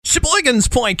Sheboygan's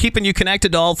Point, keeping you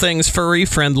connected to all things furry,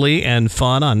 friendly, and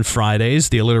fun on Fridays.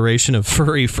 The alliteration of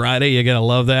Furry Friday, you gotta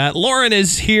love that. Lauren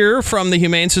is here from the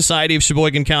Humane Society of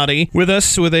Sheboygan County with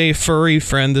us with a furry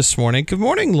friend this morning. Good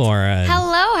morning, Lauren.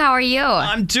 Hello, how are you?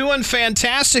 I'm doing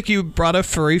fantastic. You brought a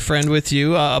furry friend with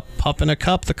you, a pup in a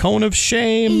cup, the cone of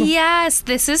shame. Yes,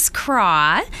 this is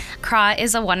Craw. Craw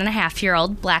is a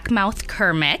 1.5-year-old black-mouthed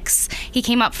Kermix. He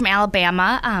came up from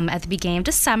Alabama at the beginning of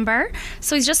December,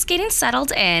 so he's just getting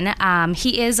settled in.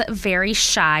 He is very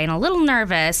shy and a little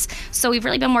nervous, so we've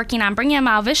really been working on bringing him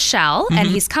out of his shell, and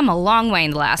he's come a long way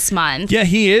in the last month. Yeah,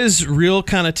 he is real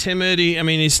kind of timid.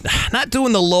 He's not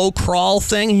doing the low crawl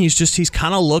thing. He's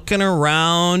kind of looking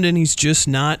around, and he's just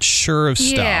not sure of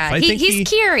stuff. Yeah, I think he's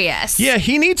curious. Yeah,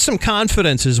 he needs some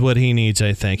confidence is what he needs,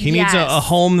 I think. He needs a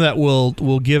home that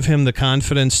will give him the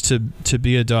confidence to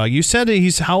be a dog. You said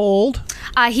he's how old?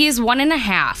 He is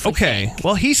 1.5. Okay.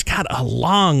 Well, he's got a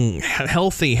long,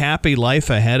 healthy, happy life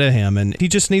ahead of him, and he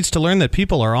just needs to learn that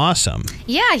people are awesome.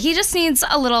 Yeah, he just needs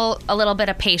a little bit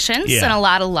of patience and a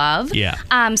lot of love. Yeah.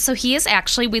 So he is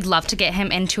we'd love to get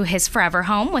him into his forever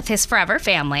home with his forever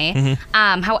family.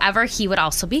 However, he would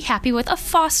also be happy with a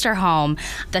foster home.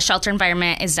 The shelter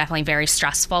environment is definitely very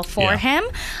stressful for him.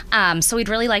 So we'd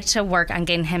really like to work on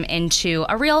getting him into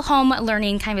a real home,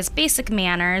 learning kind of his basic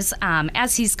manners.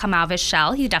 As he's come out of his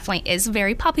shell, he definitely is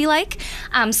very puppy-like.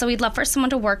 So we'd love for someone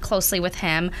to work closely with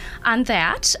him on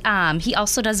that. He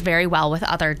also does very well with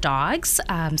other dogs.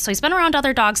 So he's been around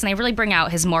other dogs, and they really bring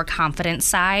out his more confident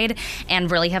side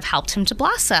and really have helped him to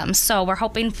blossom. So we're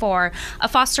hoping for a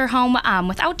foster home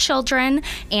without children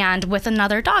and with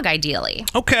another dog, ideally.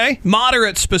 Okay.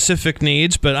 Moderate specific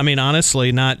needs, but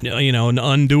honestly, not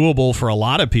undoable for a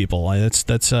lot of people.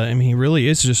 He really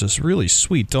is just a really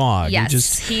sweet dog.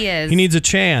 Yes, he is. He needs a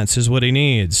chance, is what he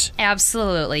needs.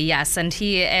 Absolutely, yes. And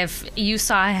if you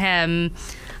saw him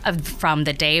from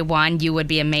the day one, you would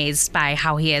be amazed by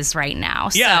how he is right now.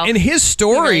 Yeah, so, and his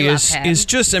story really is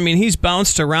just, he's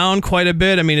bounced around quite a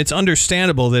bit. It's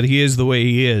understandable that he is the way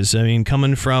he is.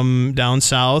 Coming from down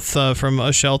south from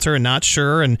a shelter and not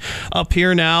sure, and up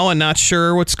here now and not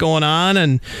sure what's going on,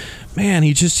 and man,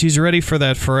 he's ready for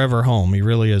that forever home. He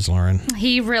really is, Lauren.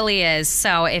 He really is.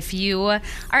 So if you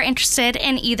are interested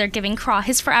in either giving Craw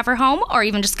his forever home or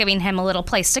even just giving him a little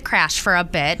place to crash for a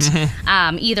bit,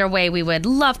 either way, we would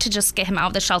love to just get him out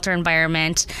of the shelter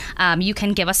environment. You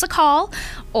can give us a call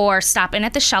or stop in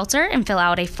at the shelter and fill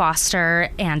out a foster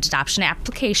and adoption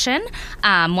application.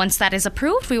 Once that is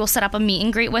approved, we will set up a meet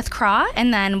and greet with Craw,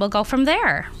 and then we'll go from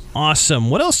there. Awesome.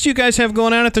 What else do you guys have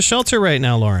going on at the shelter right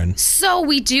now, Lauren? So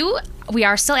we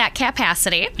are still at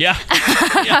capacity. Yeah.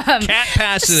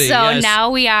 Capacity. So yes.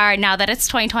 now that it's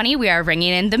 2020, we are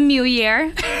ringing in the new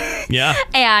year. Yeah.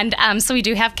 And so we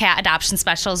do have cat adoption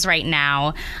specials right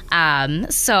now.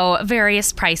 So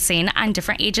various pricing on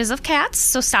different ages of cats.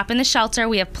 So stop in the shelter.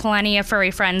 We have plenty of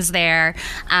furry friends there.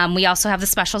 We also have the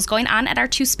specials going on at our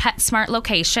two PetSmart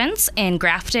locations in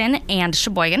Grafton and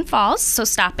Sheboygan Falls. So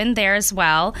stop in there as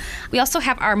well. We also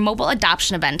have our mobile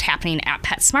adoption event happening at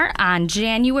PetSmart on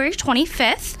January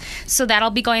 25th. So that'll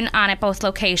be going on at both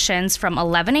locations from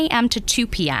 11 a.m. to 2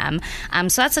 p.m.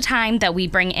 So that's a time that we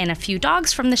bring in a few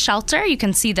dogs from the shelter. You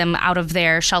can see them out of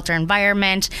their shelter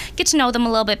environment, get to know them a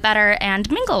little bit better, and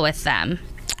mingle with them.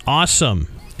 Awesome.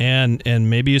 And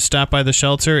maybe you stop by the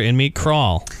shelter and meet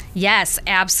Crawl. Yes,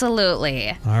 absolutely.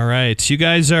 All right. You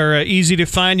guys are easy to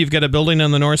find. You've got a building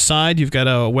on the north side. You've got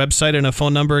a website and a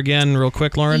phone number again, real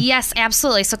quick, Lauren? Yes,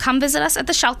 absolutely. So come visit us at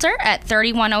the shelter at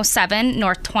 3107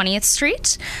 North 20th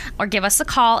Street, or give us a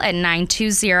call at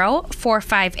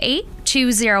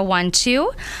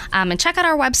 920-458-2012. And check out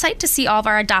our website to see all of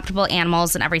our adoptable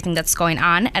animals and everything that's going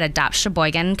on at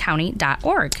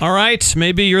adoptsheboygancounty.org. All right.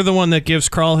 Maybe you're the one that gives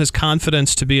Crawl his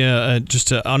confidence to be an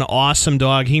awesome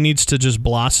dog. He needs to just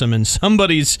blossom in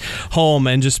somebody's home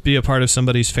and just be a part of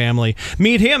somebody's family.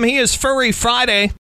 Meet him. He is Furry Friday.